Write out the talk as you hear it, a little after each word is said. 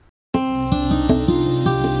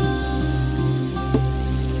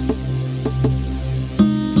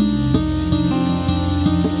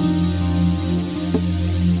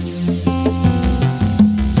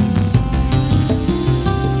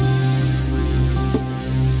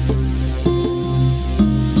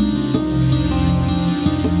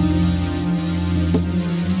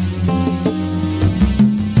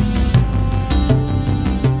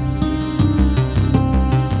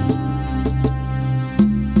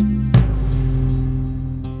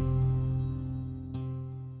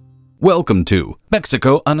Welcome to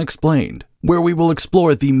Mexico Unexplained, where we will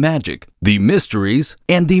explore the magic, the mysteries,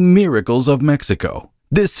 and the miracles of Mexico.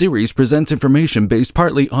 This series presents information based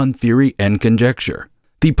partly on theory and conjecture.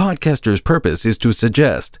 The podcaster's purpose is to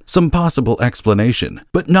suggest some possible explanation,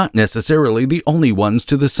 but not necessarily the only ones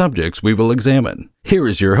to the subjects we will examine. Here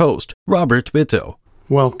is your host, Robert Bitto.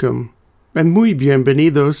 Welcome, and muy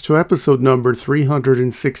bienvenidos to episode number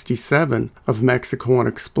 367 of Mexico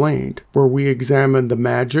Unexplained, where we examine the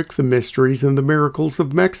magic, the mysteries, and the miracles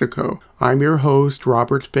of Mexico. I'm your host,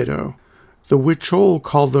 Robert Bitto. The Huichol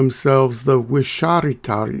call themselves the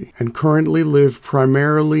Huicharitari and currently live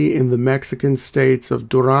primarily in the Mexican states of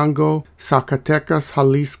Durango, Zacatecas,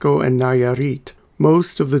 Jalisco, and Nayarit.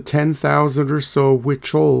 Most of the 10,000 or so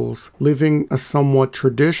Huichols living a somewhat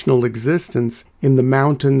traditional existence in the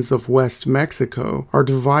mountains of West Mexico are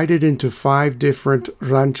divided into 5 different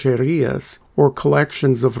rancherias, or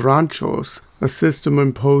collections of ranchos, a system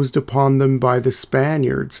imposed upon them by the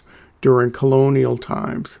Spaniards during colonial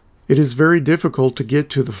times. It is very difficult to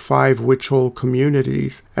get to the 5 Huichol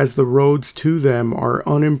communities, as the roads to them are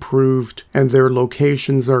unimproved and their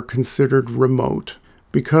locations are considered remote.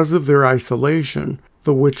 Because of their isolation,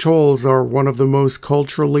 the Huichols are one of the most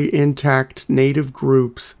culturally intact native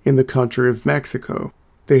groups in the country of Mexico.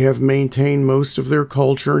 They have maintained most of their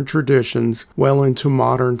culture and traditions well into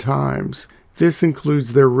modern times. This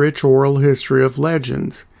includes their rich oral history of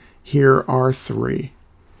legends. Here are 3.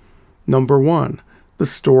 Number 1. The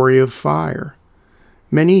story of fire.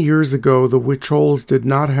 Many years ago, the Huichols did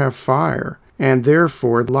not have fire, and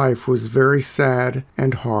therefore life was very sad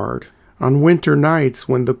and hard. On winter nights,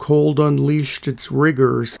 when the cold unleashed its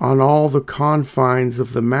rigors on all the confines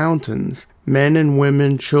of the mountains, men and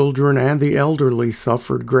women, children, and the elderly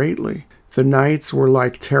suffered greatly. The nights were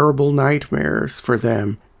like terrible nightmares for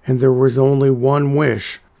them, and there was only one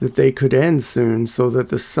wish, that they could end soon so that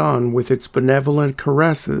the sun, with its benevolent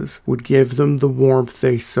caresses, would give them the warmth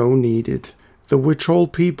they so needed. The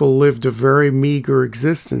Huichol people lived a very meager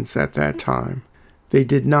existence at that time. They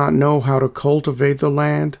did not know how to cultivate the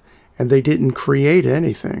land, and they didn't create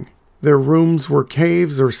anything. Their rooms were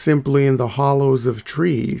caves or simply in the hollows of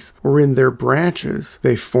trees, or in their branches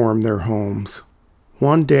they formed their homes.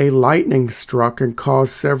 One day lightning struck and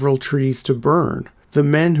caused several trees to burn. The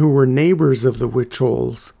men who were neighbors of the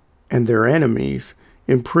Huichols, and their enemies,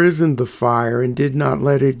 imprisoned the fire and did not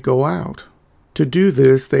let it go out. To do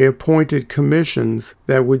this, they appointed commissions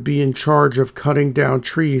that would be in charge of cutting down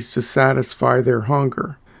trees to satisfy their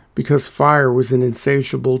hunger, because fire was an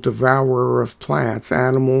insatiable devourer of plants,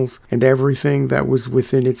 animals, and everything that was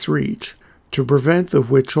within its reach. To prevent the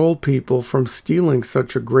Huichol people from stealing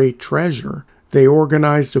such a great treasure, they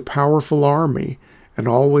organized a powerful army and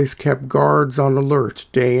always kept guards on alert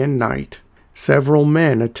day and night. Several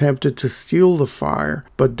men attempted to steal the fire,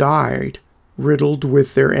 but died, riddled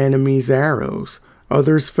with their enemies' arrows.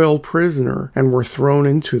 Others fell prisoner and were thrown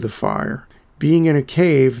into the fire. Being in a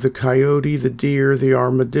cave, the coyote, the deer, the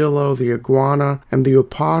armadillo, the iguana, and the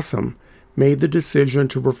opossum made the decision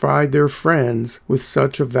to provide their friends with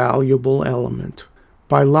such a valuable element.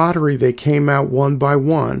 By lottery they came out one by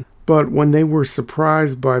one, but when they were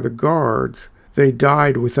surprised by the guards, they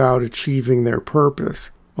died without achieving their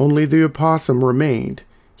purpose. Only the opossum remained.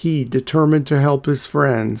 He, determined to help his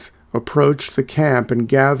friends, approached the camp and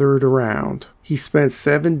gathered around. He spent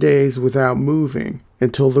 7 days without moving,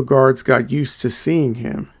 until the guards got used to seeing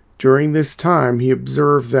him. During this time, he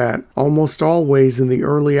observed that, almost always in the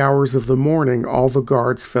early hours of the morning, all the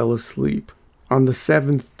guards fell asleep. On the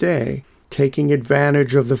 7th day, taking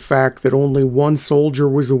advantage of the fact that only one soldier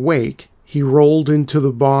was awake, he rolled into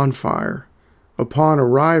the bonfire. Upon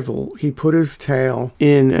arrival, he put his tail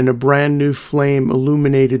in and a brand new flame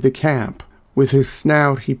illuminated the camp. With his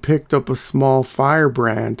snout, he picked up a small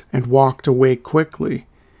firebrand and walked away quickly.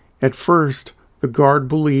 At first, the guard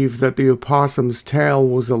believed that the opossum's tail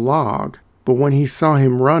was a log, but when he saw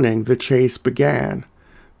him running, the chase began.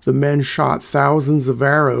 The men shot thousands of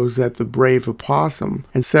arrows at the brave opossum,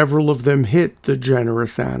 and several of them hit the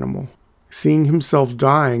generous animal. Seeing himself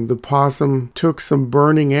dying, the possum took some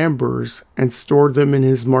burning embers and stored them in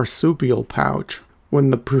his marsupial pouch. When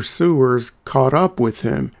the pursuers caught up with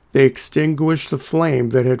him, they extinguished the flame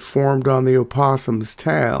that had formed on the opossum's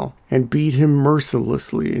tail and beat him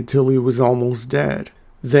mercilessly until he was almost dead.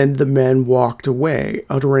 Then the men walked away,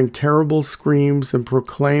 uttering terrible screams and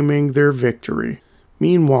proclaiming their victory.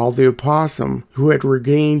 Meanwhile, the opossum, who had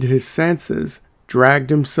regained his senses, dragged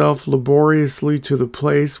himself laboriously to the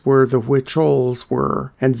place where the Huichols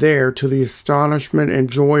were, and there, to the astonishment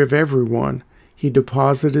and joy of everyone, he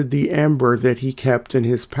deposited the ember that he kept in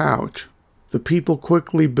his pouch. The people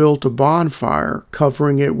quickly built a bonfire,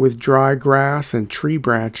 covering it with dry grass and tree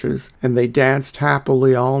branches, and they danced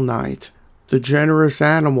happily all night. The generous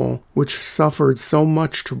animal, which suffered so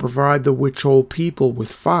much to provide the Huichol people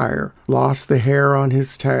with fire, lost the hair on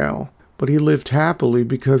his tail, but he lived happily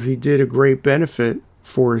because he did a great benefit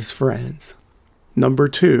for his friends. Number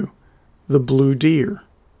 2. The blue deer.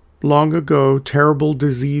 Long ago, terrible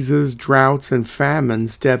diseases, droughts, and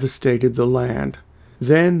famines devastated the land.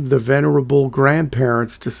 Then the venerable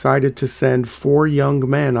grandparents decided to send 4 young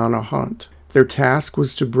men on a hunt. Their task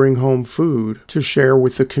was to bring home food to share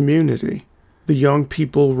with the community. The young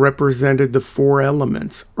people represented the 4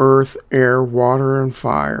 elements: earth, air, water, and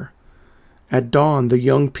fire. At dawn, the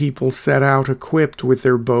young people set out equipped with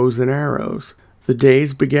their bows and arrows. The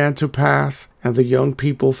days began to pass, and the young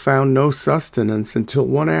people found no sustenance until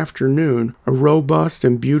one afternoon a robust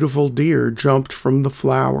and beautiful deer jumped from the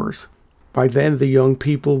flowers. By then the young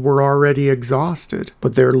people were already exhausted,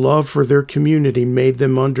 but their love for their community made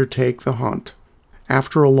them undertake the hunt.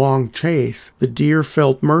 After a long chase, the deer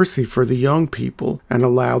felt mercy for the young people and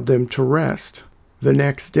allowed them to rest. The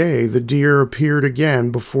next day, the deer appeared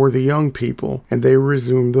again before the young people, and they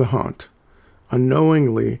resumed the hunt.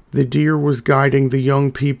 Unknowingly, the deer was guiding the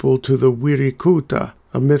young people to the Huiricuta,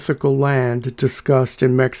 a mythical land discussed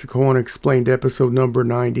in Mexico Unexplained episode number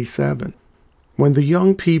 97. When the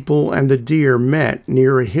young people and the deer met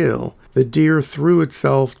near a hill, the deer threw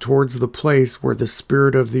itself towards the place where the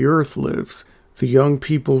spirit of the earth lives. The young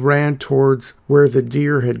people ran towards where the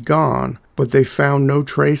deer had gone, but they found no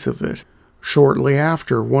trace of it. Shortly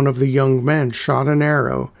after, one of the young men shot an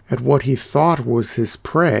arrow at what he thought was his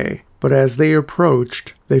prey, but as they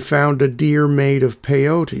approached, they found a deer made of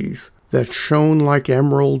peyotes that shone like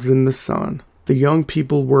emeralds in the sun. The young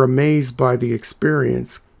people were amazed by the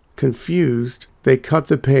experience. Confused, they cut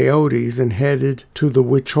the peyotes and headed to the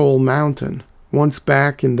Huichol mountain. Once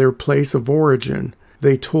back in their place of origin,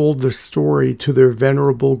 they told the story to their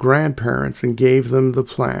venerable grandparents and gave them the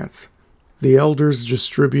plants. The elders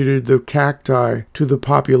distributed the cacti to the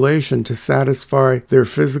population to satisfy their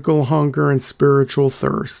physical hunger and spiritual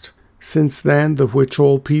thirst. Since then, the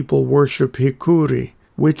Huichol people worship Hikuri,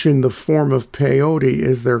 which in the form of peyote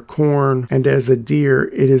is their corn, and as a deer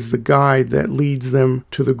it is the guide that leads them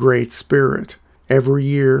to the Great Spirit. Every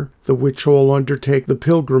year, the Huichol undertake the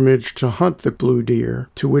pilgrimage to hunt the blue deer,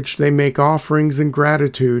 to which they make offerings in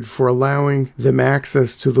gratitude for allowing them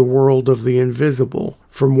access to the world of the invisible,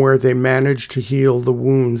 from where they manage to heal the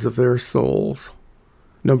wounds of their souls.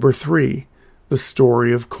 Number 3. The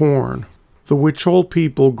story of corn. The Huichol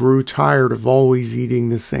people grew tired of always eating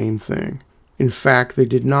the same thing. In fact, they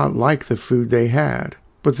did not like the food they had,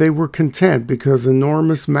 but they were content because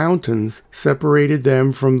enormous mountains separated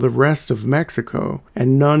them from the rest of Mexico,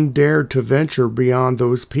 and none dared to venture beyond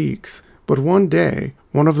those peaks. But one day,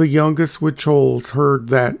 one of the youngest Huichols heard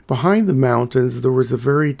that behind the mountains there was a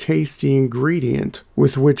very tasty ingredient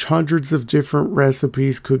with which hundreds of different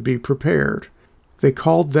recipes could be prepared. They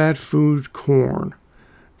called that food corn.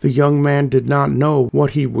 The young man did not know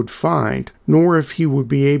what he would find, nor if he would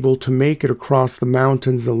be able to make it across the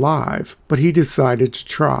mountains alive, but he decided to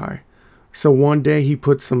try. So one day he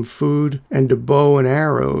put some food and a bow and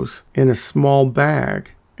arrows in a small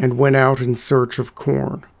bag and went out in search of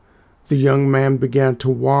corn. The young man began to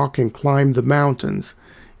walk and climb the mountains.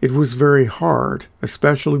 It was very hard,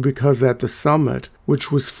 especially because at the summit,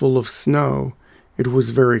 which was full of snow, it was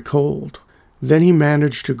very cold. Then he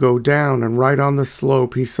managed to go down, and right on the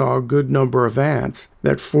slope he saw a good number of ants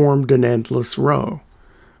that formed an endless row.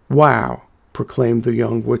 "Wow," proclaimed the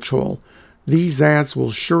young Huichol, "these ants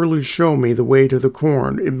will surely show me the way to the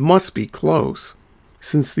corn. It must be close."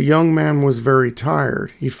 Since the young man was very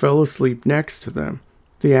tired, he fell asleep next to them.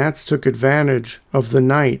 The ants took advantage of the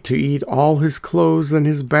night to eat all his clothes and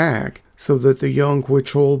his bag, so that the young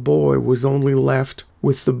Huichol boy was only left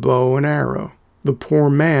with the bow and arrow. The poor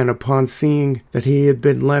man, upon seeing that he had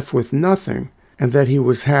been left with nothing, and that he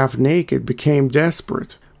was half naked, became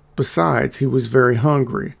desperate. Besides, he was very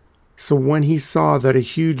hungry. So when he saw that a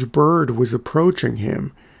huge bird was approaching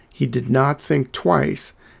him, he did not think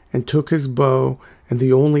twice, and took his bow and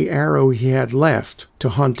the only arrow he had left to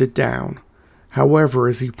hunt it down. However,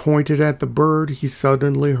 as he pointed at the bird, he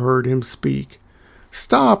suddenly heard him speak.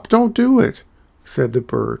 "Stop, don't do it," said the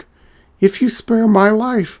bird. "If you spare my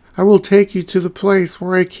life, I will take you to the place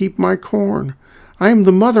where I keep my corn. I am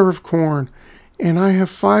the mother of corn, and I have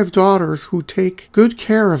 5 daughters who take good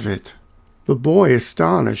care of it." The boy,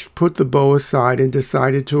 astonished, put the bow aside and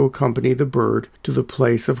decided to accompany the bird to the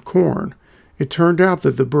place of corn. It turned out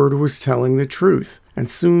that the bird was telling the truth. and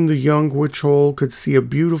soon the young Huichol could see a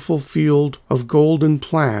beautiful field of golden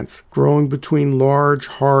plants growing between large,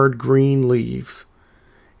 hard green leaves.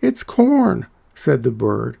 "It's corn," said the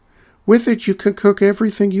bird. "With it you can cook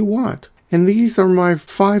everything you want. And these are my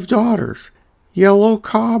 5 daughters, yellow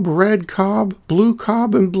cob, red cob, blue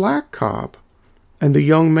cob, and black cob." And the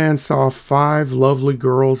young man saw 5 lovely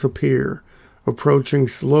girls appear, approaching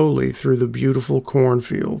slowly through the beautiful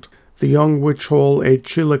cornfield. The young Huichol ate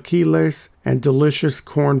chilaquiles and delicious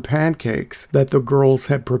corn pancakes that the girls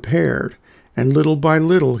had prepared, and little by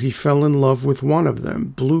little he fell in love with one of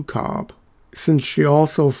them, Blue Cob. Since she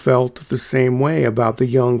also felt the same way about the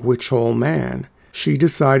young Huichol man, she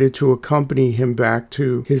decided to accompany him back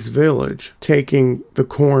to his village, taking the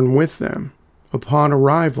corn with them. Upon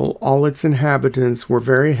arrival, all its inhabitants were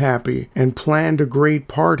very happy and planned a great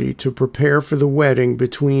party to prepare for the wedding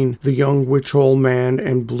between the young Huichol man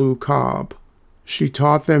and Blue Cob. She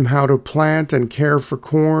taught them how to plant and care for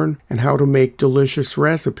corn and how to make delicious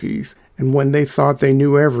recipes, and when they thought they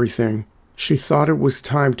knew everything, she thought it was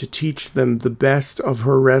time to teach them the best of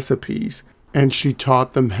her recipes, and she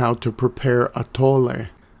taught them how to prepare atole,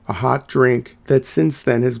 a hot drink that since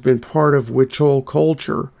then has been part of Huichol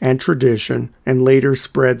culture and tradition and later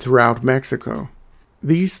spread throughout Mexico.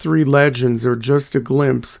 These 3 legends are just a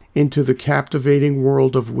glimpse into the captivating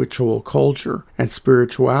world of Huichol culture and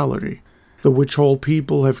spirituality. The Huichol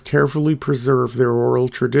people have carefully preserved their oral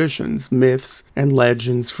traditions, myths, and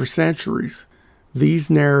legends for centuries. These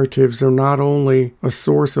narratives are not only a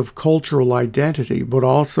source of cultural identity, but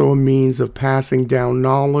also a means of passing down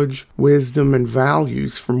knowledge, wisdom, and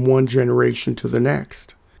values from one generation to the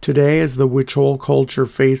next. Today, as the Huichol culture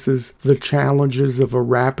faces the challenges of a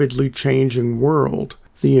rapidly changing world,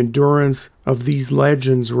 the endurance of these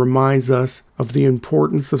legends reminds us of the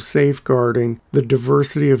importance of safeguarding the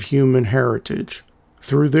diversity of human heritage.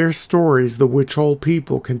 Through their stories, the Huichol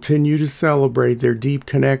people continue to celebrate their deep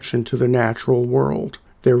connection to the natural world,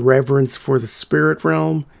 their reverence for the spirit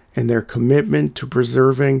realm, and their commitment to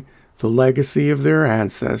preserving the legacy of their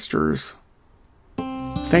ancestors.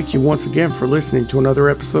 Thank you once again for listening to another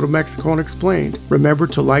episode of Mexico Unexplained. Remember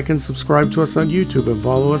to like and subscribe to us on YouTube and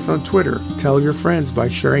follow us on Twitter. Tell your friends by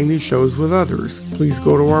sharing these shows with others. Please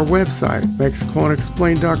go to our website,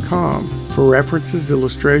 MexicoUnexplained.com, for references,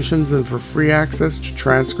 illustrations, and for free access to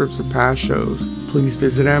transcripts of past shows. Please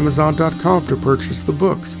visit Amazon.com to purchase the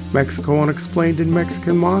books Mexico Unexplained and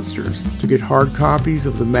Mexican Monsters to get hard copies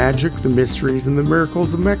of the magic, the mysteries, and the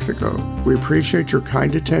miracles of Mexico. We appreciate your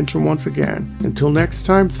kind attention once again. Until next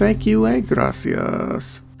time, thank you and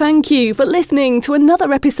gracias. Thank you for listening to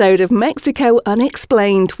another episode of Mexico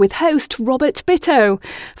Unexplained with host Robert Bitto.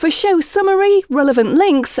 For show summary, relevant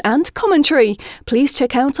links and commentary, please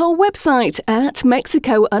check out our website at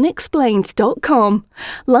mexicounexplained.com.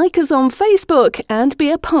 Like us on Facebook and be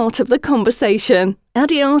a part of the conversation.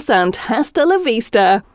 Adios and hasta la vista.